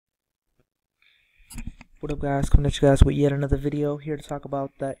What up, guys? Coming at you guys with yet another video. Here to talk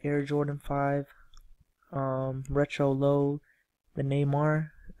about the Air Jordan 5 retro low, the Neymar,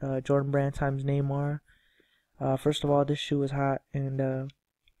 Jordan Brand times Neymar. First of all, this shoe is hot, and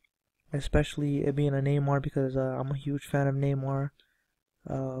especially it being a Neymar because I'm a huge fan of Neymar.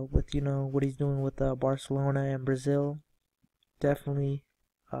 With what he's doing with Barcelona and Brazil, definitely.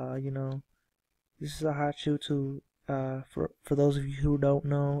 This is a hot shoe too. For those of you who don't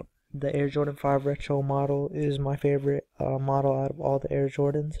know, the Air Jordan 5 retro model is my favorite model out of all the Air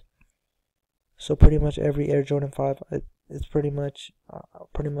Jordans. So pretty much every Air Jordan 5, it's pretty much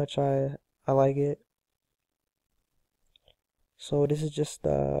I like it. So this is just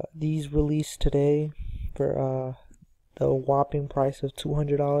these released today for the whopping price of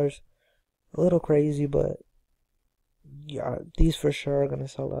 $200. A little crazy, but yeah, these for sure are gonna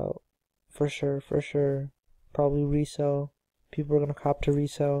sell out. For sure. Probably resell. People are gonna cop to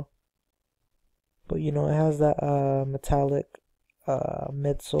resell. But it has that metallic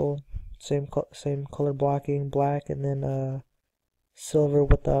midsole, same color blocking, black, and then silver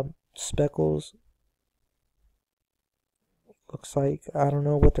with the speckles. Looks like, I don't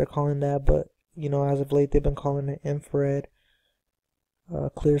know what they're calling that, but as of late they've been calling it infrared.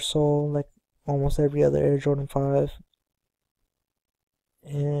 Clear sole, like almost every other Air Jordan 5.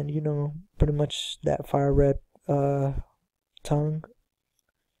 And pretty much that fire red tongue.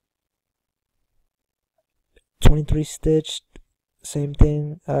 23 stitched, same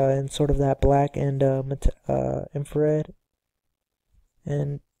thing, and sort of that black and infrared,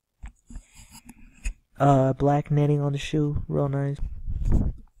 and black netting on the shoe, real nice.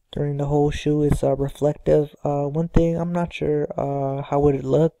 During the whole shoe, it's reflective. One thing, I'm not sure how would it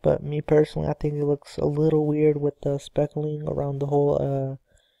look, but me personally, I think it looks a little weird with the speckling around the whole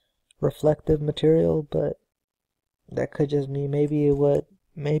reflective material, but that could just be, maybe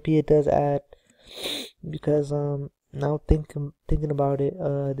it does add. Because now thinking about it,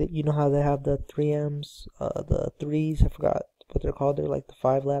 you know how they have the 3Ms, the threes, I forgot what they're called. They're like the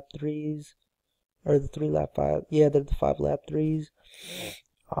 5-lap threes, or the 3-lap 5. Yeah, they're the 5-lap threes.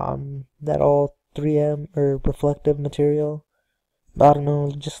 That all 3M or reflective material. But I don't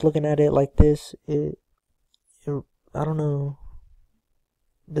know, just looking at it like this, it I don't know,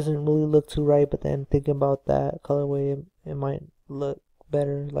 doesn't really look too right. But then thinking about that colorway, it might look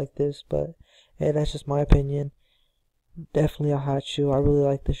better like this. But hey, that's just my opinion. Definitely a hot shoe. I really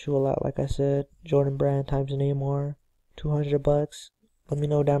like the shoe a lot. Like I said, Jordan Brand times Neymar, $200. Let me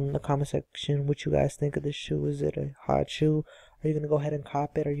know down in the comment section what you guys think of this shoe. Is it a hot shoe? Are you gonna go ahead and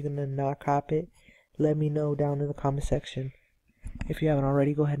cop it? Are you gonna not cop it? Let me know down in the comment section. If you haven't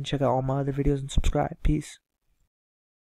already, go ahead and check out all my other videos and subscribe. Peace.